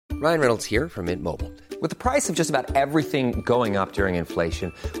Ryan Reynolds here from Mint Mobile. With the price of just about everything going up during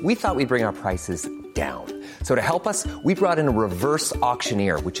inflation, we thought we'd bring our prices down. So to help us, we brought in a reverse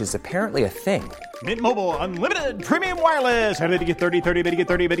auctioneer, which is apparently a thing. Mint Mobile Unlimited Premium Wireless. How to get 30, 30, bit to get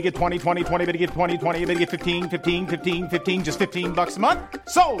 30, bit to get 20, 20, 20, bit to get 20, 20, bit to get 15, 15, 15, 15, just $15 a month?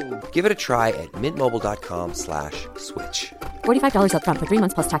 Sold! Give it a try at mintmobile.com/switch. $45 up front for 3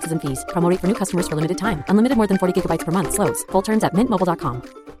 months plus taxes and fees. Promo rate for new customers for limited time. Unlimited more than 40 gigabytes per month. Slows full terms at mintmobile.com.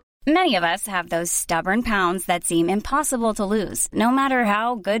 Many of us have those stubborn pounds that seem impossible to lose, no matter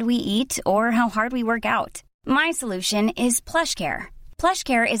how good we eat or how hard we work out. My solution is PlushCare.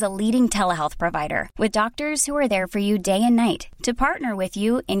 PlushCare is a leading telehealth provider with doctors who are there for you day and night to partner with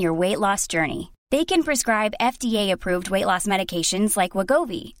you in your weight loss journey. They can prescribe FDA-approved weight loss medications like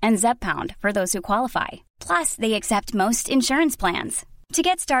Wegovy and Zepbound for those who qualify. Plus, they accept most insurance plans. To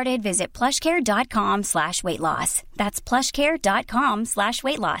get started, visit plushcare.com/weightloss. That's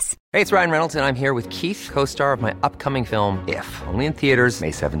plushcare.com/weightloss. Hey, it's Ryan Reynolds, and I'm here with Keith, co-star of my upcoming film, If, only in theaters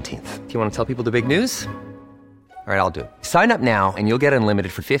May 17th. Do you want to tell people the big news? All right, I'll do it. Sign up now and you'll get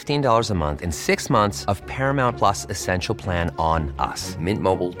unlimited for $15 a month and 6 months of Paramount Plus Essential Plan on us.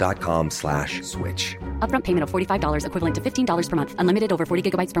 Mintmobile.com/switch. Upfront payment of $45 equivalent to $15 per month. Unlimited over 40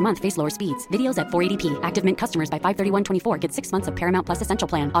 gigabytes per month. Face lower speeds. Videos at 480p. Active Mint customers by 531.24 get 6 months of Paramount Plus Essential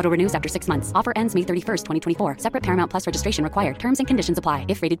Plan. Auto renews after 6 months. Offer ends May 31st, 2024. Separate Paramount Plus registration required. Terms and conditions apply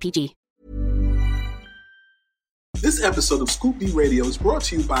if rated PG. This episode of Scoop B Radio is brought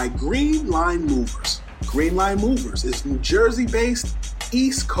to you by Green Line Movers. Green Line Movers is New Jersey-based,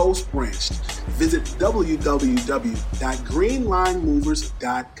 East Coast branched. Visit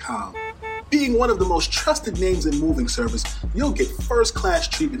www.greenlinemovers.com. Being one of the most trusted names in moving service, you'll get first-class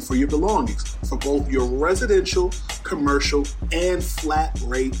treatment for your belongings for both your residential, commercial, and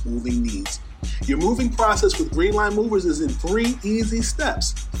flat-rate moving needs. Your moving process with Green Line Movers is in 3 easy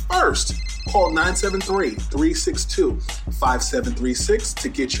steps. First, call 973-362-5736 to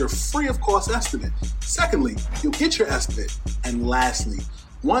get your free of cost estimate. Secondly, you'll get your estimate. And lastly,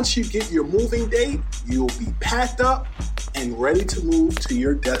 once you get your moving date, you'll be packed up and ready to move to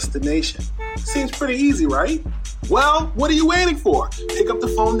your destination. Seems pretty easy, right? Well, what are you waiting for? Pick up the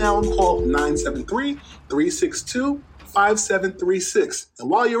phone now and call 973-362-5736. And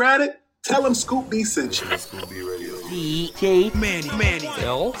while you're at it, tell them Scoop B sent you. Scoop B Radio. DJ Manny.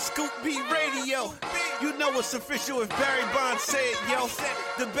 Bill? Scoop B Radio. You know it's official if Barry Bonds said, yo,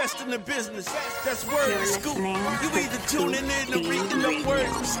 the best in the business. That's word to Scoop. You either tuning in or reading the word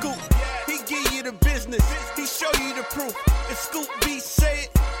from Scoop. He give you the business. He show you the proof. If Scoop B say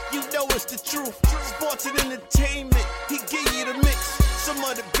it, you know it's the truth. Sports and entertainment, he give you the mix. Some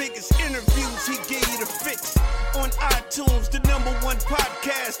of the biggest interviews, he give you the fix. On iTunes, the #1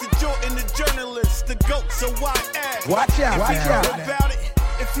 podcast, the Jordan, the journalist, the GOAT, so why ask? Watch out, if he know about it,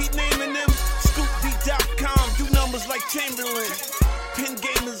 if he naming them, ScoopD.com, do numbers like Chamberlain. Pin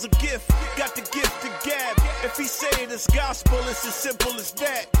game is a gift, got the gift to gab. If he say it is gospel, it's as simple as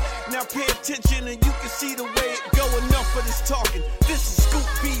that. Now pay attention and you can see the way it go. Enough of this talking. This is Scoop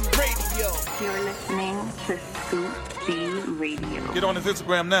B Radio. You're listening to Scoop B Radio. Get on his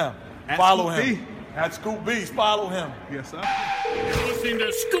Instagram now. Follow him. At Scoop B, follow him. Yes, sir. You're listening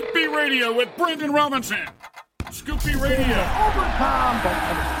to Scoop B Radio with Brendan Robinson. Scoop B Radio. Overcom, but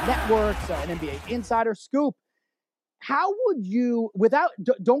networks, an NBA insider. Scoop, how would you,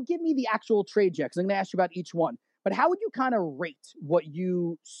 don't give me the actual trade yet, because I'm going to ask you about each one, but how would you kind of rate what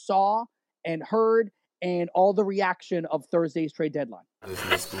you saw and heard and all the reaction of Thursday's trade deadline?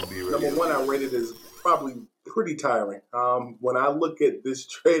 Number one, I rated as probably pretty tiring. When I look at this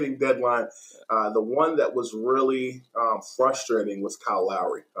trading deadline, the one that was really frustrating was Kyle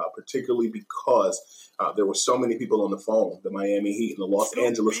Lowry, particularly because there were so many people on the phone, the Miami Heat and the Los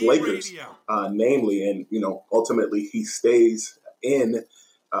Angeles Lakers, namely, and ultimately he stays in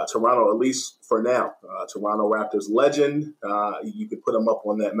Toronto, at least for now. Toronto Raptors legend. You could put him up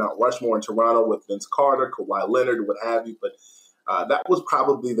on that Mount Rushmore in Toronto with Vince Carter, Kawhi Leonard, what have you, but that was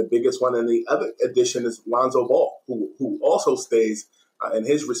probably the biggest one. And the other addition is Lonzo Ball, who also stays in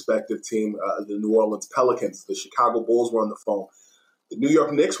his respective team, the New Orleans Pelicans. The Chicago Bulls were on the phone. The New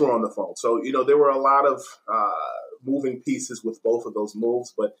York Knicks were on the phone. So, there were a lot of moving pieces with both of those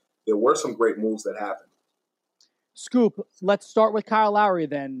moves, but there were some great moves that happened. Scoop, let's start with Kyle Lowry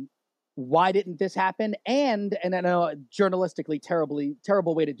then. Why didn't this happen? And I know journalistically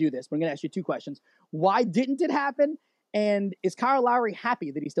terrible way to do this, but I'm going to ask you 2 questions. Why didn't it happen? And is Kyle Lowry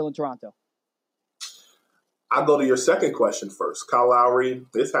happy that he's still in Toronto? I'll go to your second question first. Kyle Lowry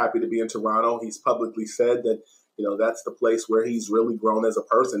is happy to be in Toronto. He's publicly said that, that's the place where he's really grown as a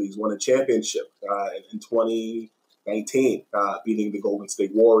person. He's won a championship in 20 2019, beating the Golden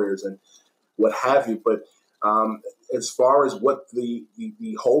State Warriors and what have you. But as far as what the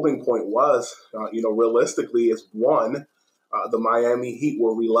holding point was, realistically, is one, the Miami Heat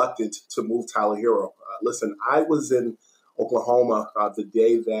were reluctant to move Tyler Hero. Listen, I was in Oklahoma the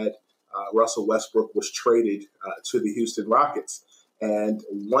day that Russell Westbrook was traded to the Houston Rockets. And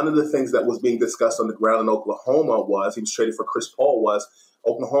one of the things that was being discussed on the ground in Oklahoma was, he was traded for Chris Paul, was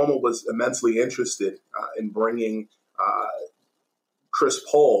Oklahoma was immensely interested in bringing Chris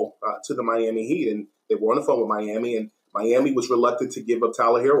Paul to the Miami Heat. And they were on the phone with Miami, and Miami was reluctant to give up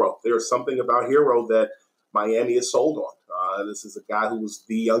Tyler Hero. There's something about Hero that Miami is sold on. This is a guy who was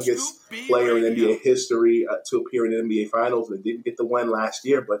the youngest player in NBA history to appear in the NBA Finals and didn't get the win last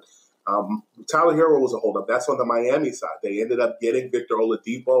year. But Tyler Hero was a holdup. That's on the Miami side. They ended up getting Victor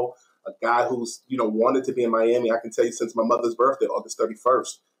Oladipo, a guy who's wanted to be in Miami. I can tell you since my mother's birthday, August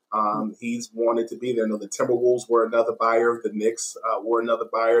 31st. He's wanted to be there. The Timberwolves were another buyer. The Knicks were another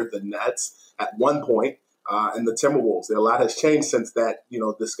buyer. The Nets at one point, and the Timberwolves. A lot has changed since that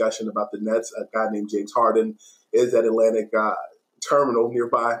discussion about the Nets. A guy named James Harden is at Atlantic Terminal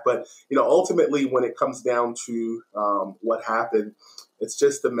nearby. But ultimately, when it comes down to what happened, it's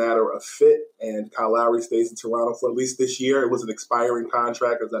just a matter of fit. And Kyle Lowry stays in Toronto for at least this year. It was an expiring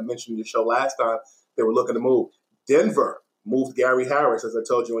contract, as I mentioned in the show last time. They were looking to move. Denver moved Gary Harris, as I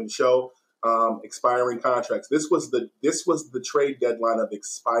told you in the show, expiring contracts. This was the trade deadline of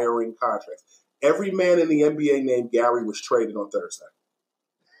expiring contracts. Every man in the NBA named Gary was traded on Thursday.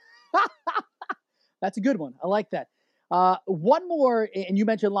 That's a good one. I like that. One more, and you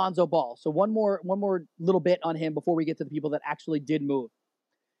mentioned Lonzo Ball. So one more little bit on him before we get to the people that actually did move.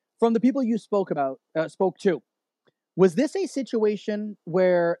 From the people you spoke to, was this a situation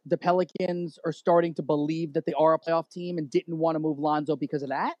where the Pelicans are starting to believe that they are a playoff team and didn't want to move Lonzo because of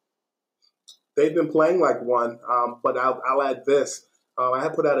that? They've been playing like one, but I'll add this. I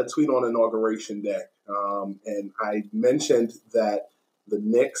had put out a tweet on Inauguration Day, and I mentioned that the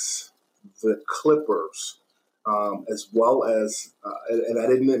Knicks, the Clippers, as well as, and I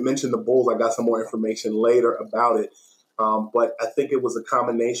didn't mention the Bulls. I got some more information later about it. But I think it was a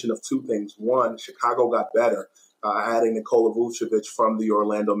combination of two things. One, Chicago got better, adding Nikola Vucevic from the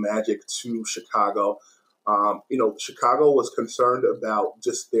Orlando Magic to Chicago. Chicago was concerned about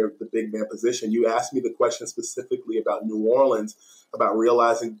just the big man position. You asked me the question specifically about New Orleans, about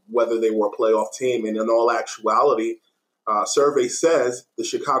realizing whether they were a playoff team. And in all actuality, survey says the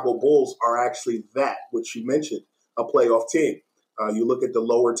Chicago Bulls are actually that, which you mentioned, a playoff team. You look at the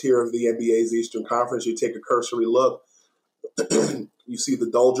lower tier of the NBA's Eastern Conference, you take a cursory look, you see the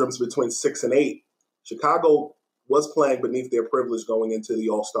doldrums between 6 and 8. Chicago was playing beneath their privilege going into the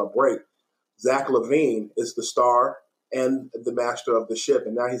All-Star break. Zach LaVine is the star and the master of the ship,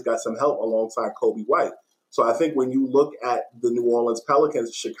 and now he's got some help alongside Kobe White. So I think when you look at the New Orleans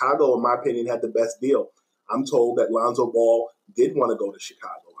Pelicans, Chicago, in my opinion, had the best deal. I'm told that Lonzo Ball did want to go to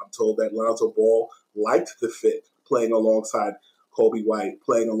Chicago. I'm told that Lonzo Ball liked the fit, playing alongside Kobe White,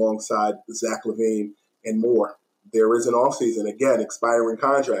 playing alongside Zach LaVine, and more. There is an offseason, again, expiring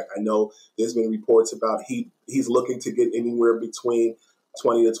contract. I know there's been reports about he's looking to get anywhere between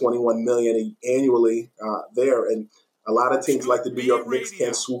 20 to 21 million annually there. And a lot of teams like the New York Knicks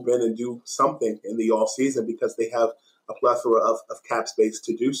can't swoop in and do something in the offseason because they have a plethora of cap space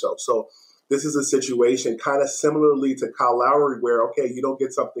to do so. So this is a situation kind of similarly to Kyle Lowry where, okay, you don't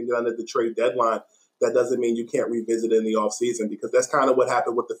get something done at the trade deadline. That doesn't mean you can't revisit it in the offseason, because that's kind of what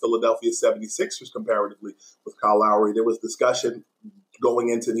happened with the Philadelphia 76ers comparatively with Kyle Lowry. There was discussion going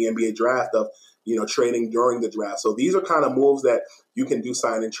into the NBA draft of, trading during the draft. So these are kind of moves that you can do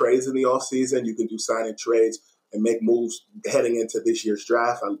sign and trades in the offseason. You can do sign and trades and make moves heading into this year's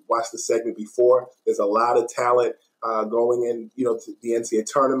draft. I watched the segment before. There's a lot of talent going in, to the NCAA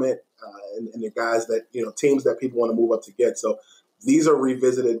tournament and the guys that, teams that people want to move up to get. So these are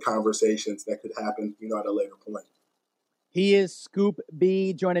revisited conversations that could happen, at a later point. He is Scoop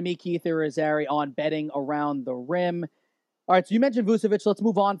B, joining me, Keith Irizarry, on Betting Around the Rim. All right, so you mentioned Vucevic. Let's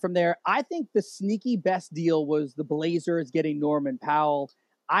move on from there. I think the sneaky best deal was the Blazers getting Norman Powell.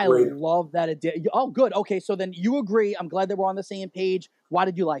 I love that addition. Oh, good. Okay, so then you agree. I'm glad that we're on the same page. Why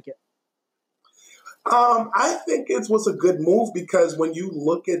did you like it? I think it was a good move because when you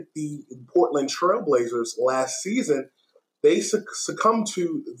look at the Portland Trail Blazers last season, they succumbed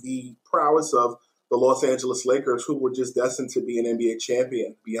to the prowess of the Los Angeles Lakers, who were just destined to be an NBA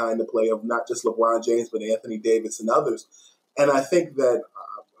champion behind the play of not just LeBron James, but Anthony Davis and others. And I think that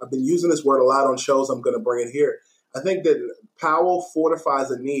I've been using this word a lot on shows. I'm going to bring it here. I think that Powell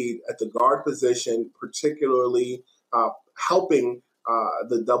fortifies a need at the guard position, particularly helping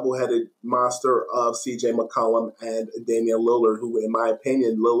the double-headed monster of C.J. McCollum and Damian Lillard, who, in my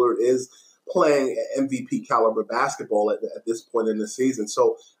opinion, Lillard is playing MVP caliber basketball at this point in the season.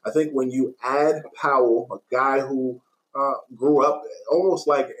 So I think when you add Powell, a guy who grew up almost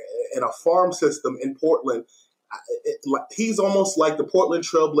like in a farm system in Portland, he's almost like the Portland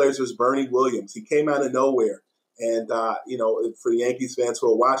Trailblazers' Bernie Williams. He came out of nowhere. And, for the Yankees fans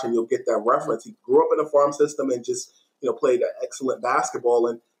who are watching, you'll get that reference. He grew up in a farm system and just, played excellent basketball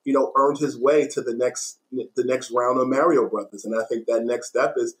and, earned his way to the next round of Mario Brothers. And I think that next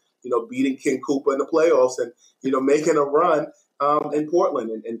step is, beating King Koopa in the playoffs and, making a run in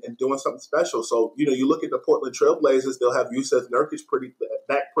Portland and doing something special. So, you look at the Portland Trailblazers, they'll have Yusuf Nurkic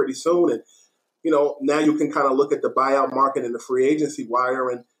back pretty soon. And, now you can kind of look at the buyout market and the free agency wire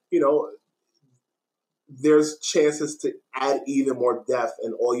and, there's chances to add even more depth,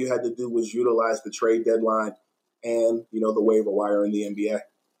 and all you had to do was utilize the trade deadline and, the waiver wire in the NBA.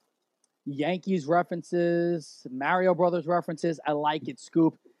 Yankees references, Mario Brothers references. I like it,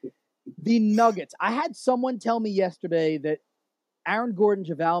 Scoop. The Nuggets. I had someone tell me yesterday that Aaron Gordon,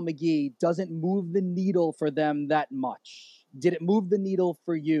 JaVale McGee doesn't move the needle for them that much. Did it move the needle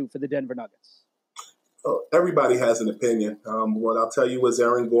for you, for the Denver Nuggets? Everybody has an opinion. What I'll tell you is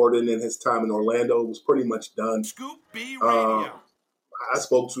Aaron Gordon in his time in Orlando was pretty much done. Scoop B Radio. I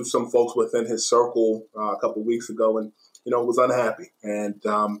spoke to some folks within his circle a couple of weeks ago and, was unhappy. And,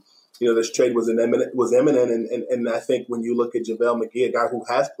 this trade was imminent. And I think when you look at JaVale McGee, a guy who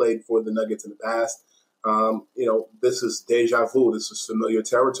has played for the Nuggets in the past, this is deja vu. This is familiar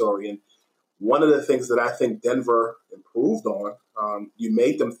territory. And one of the things that I think Denver improved on, you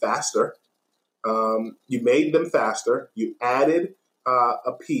made them faster. You added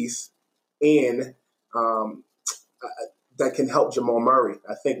a piece in that can help Jamal Murray.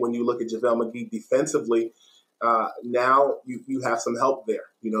 I think when you look at JaVale McGee defensively, now you have some help there,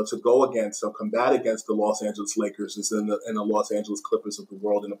 to go against or combat against the Los Angeles Lakers and the Los Angeles Clippers of the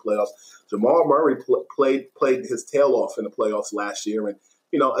world in the playoffs. Jamal Murray played his tail off in the playoffs last year. And,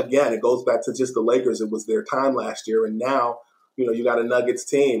 again, it goes back to just the Lakers. It was their time last year. And now, you got a Nuggets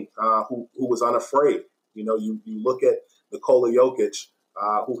team who was unafraid. You look at Nikola Jokic,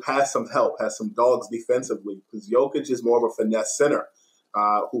 who has some help, has some dogs defensively, because Jokic is more of a finesse center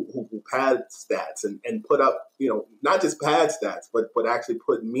who pad stats and put up, not just pad stats, but actually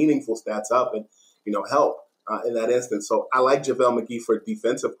put meaningful stats up and, help in that instance. So I like JaVale McGee for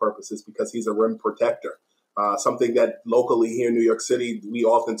defensive purposes because he's a rim protector. Something that locally here in New York City, we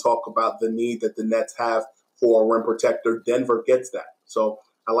often talk about the need that the Nets have for a rim protector. Denver gets that. So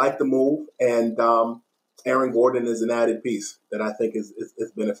I like the move, and Aaron Gordon is an added piece that I think is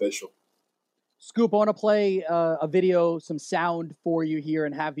beneficial. Scoop, I want to play a video, some sound for you here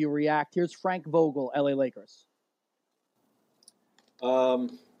and have you react. Here's Frank Vogel, LA Lakers. I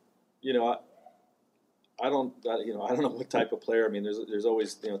don't know what type of player. I mean, there's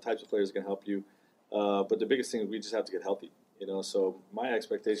always, types of players that can help you. But the biggest thing is we just have to get healthy. So my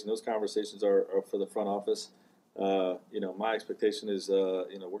expectation, those conversations are for the front office. My expectation is, we're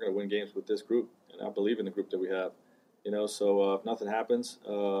going to win games with this group, and I believe in the group that we have. So if nothing happens,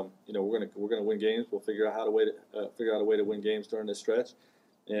 we're going to win games. We'll figure out a way to win games during this stretch,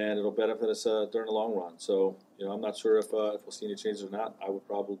 and it'll benefit us during the long run. So I'm not sure if we'll see any changes or not. I would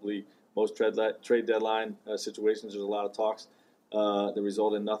probably most trade deadline situations. There's a lot of talks that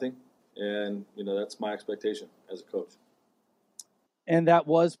result in nothing, and that's my expectation as a coach. And that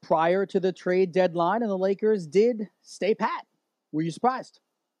was prior to the trade deadline, and the Lakers did stay pat. Were you surprised?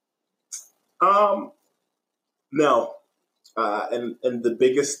 No. And the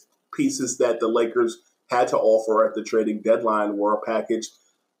biggest pieces that the Lakers had to offer at the trading deadline were a package,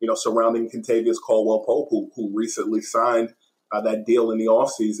 surrounding Kentavious Caldwell-Pope, who recently signed that deal in the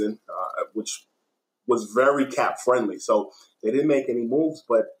offseason, which was very cap friendly. So they didn't make any moves,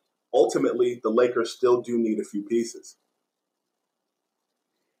 but ultimately the Lakers still do need a few pieces.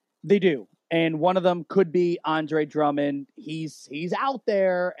 They do. And one of them could be Andre Drummond. He's out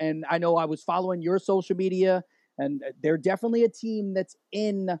there. And I know I was following your social media, and they're definitely a team that's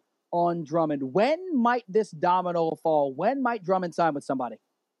in on Drummond. When might this domino fall? When might Drummond sign with somebody?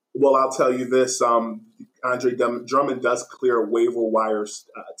 Well, I'll tell you this. Andre Drummond does clear waiver wires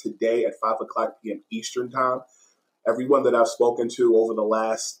today at 5 o'clock p.m. Eastern time. Everyone that I've spoken to over the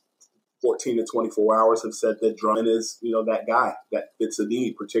last 14 to 24 hours have said that Drummond is, that guy that fits a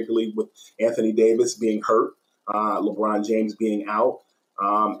need, particularly with Anthony Davis being hurt, LeBron James being out,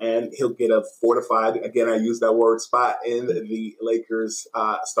 and he'll get a fortified, again, I use that word, spot in the Lakers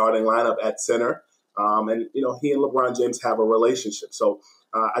starting lineup at center. And he and LeBron James have a relationship. So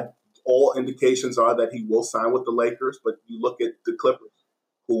all indications are that he will sign with the Lakers, but you look at the Clippers,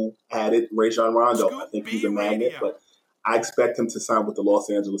 who added Rajon Rondo. I think he's a magnet, but I expect him to sign with the Los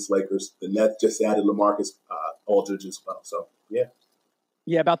Angeles Lakers. The Nets just added LaMarcus Aldridge as well. So, yeah.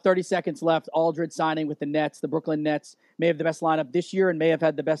 Yeah, about 30 seconds left. Aldridge signing with the Nets. The Brooklyn Nets may have the best lineup this year and may have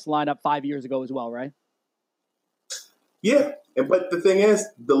had the best lineup 5 years ago as well, right? Yeah, but the thing is,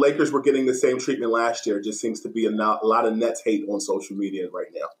 the Lakers were getting the same treatment last year. It just seems to be a lot of Nets hate on social media right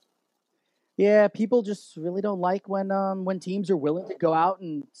now. Yeah, people just really don't like when teams are willing to go out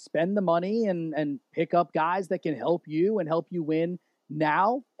and spend the money and pick up guys that can help you and help you win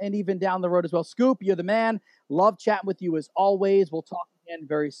now and even down the road as well. Scoop, you're the man. Love chatting with you as always. We'll talk again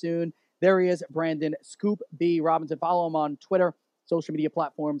very soon. There he is, Brandon Scoop B. Robinson. Follow him on Twitter, social media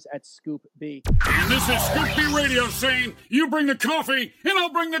platforms at Scoop B. And this is Scoop B Radio saying, you bring the coffee and I'll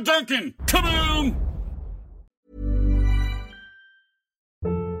bring the Dunkin'. Kaboom!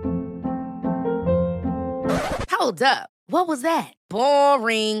 Hold up. What was that?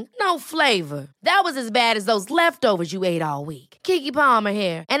 Boring. No flavor. That was as bad as those leftovers you ate all week. Keke Palmer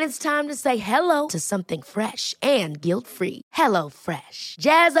here, and it's time to say hello to something fresh and guilt-free. Hello Fresh.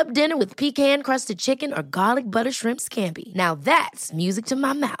 Jazz up dinner with pecan-crusted chicken or garlic butter shrimp scampi. Now that's music to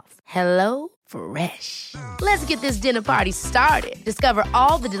my mouth. Hello Fresh. Let's get this dinner party started. Discover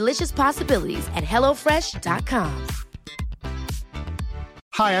all the delicious possibilities at HelloFresh.com.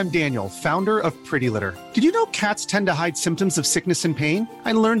 Hi, I'm Daniel, founder of Pretty Litter. Did you know cats tend to hide symptoms of sickness and pain?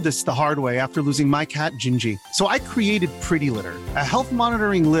 I learned this the hard way after losing my cat, Gingy. So I created Pretty Litter, a health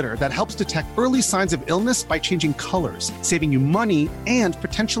monitoring litter that helps detect early signs of illness by changing colors, saving you money and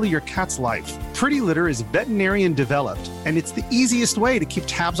potentially your cat's life. Pretty Litter is veterinarian developed, and it's the easiest way to keep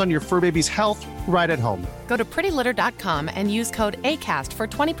tabs on your fur baby's health right at home. Go to prettylitter.com and use code ACAST for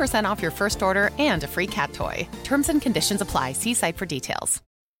 20% off your first order and a free cat toy. Terms and conditions apply. See site for details.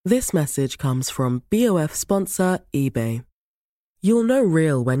 This message comes from BOF sponsor eBay. You'll know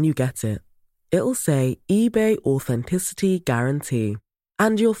real when you get it. It'll say eBay Authenticity Guarantee.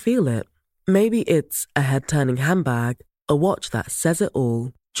 And you'll feel it. Maybe it's a head-turning handbag, a watch that says it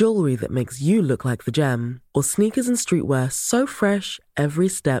all, jewelry that makes you look like the gem, or sneakers and streetwear so fresh every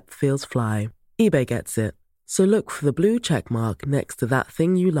step feels fly. eBay gets it. So look for the blue check mark next to that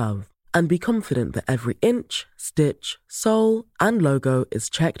thing you love. And be confident that every inch, stitch, sole, and logo is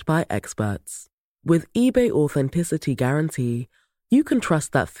checked by experts. With eBay Authenticity Guarantee, you can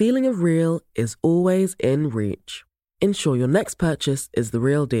trust that feeling of real is always in reach. Ensure your next purchase is the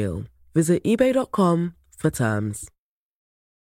real deal. Visit eBay.com for terms.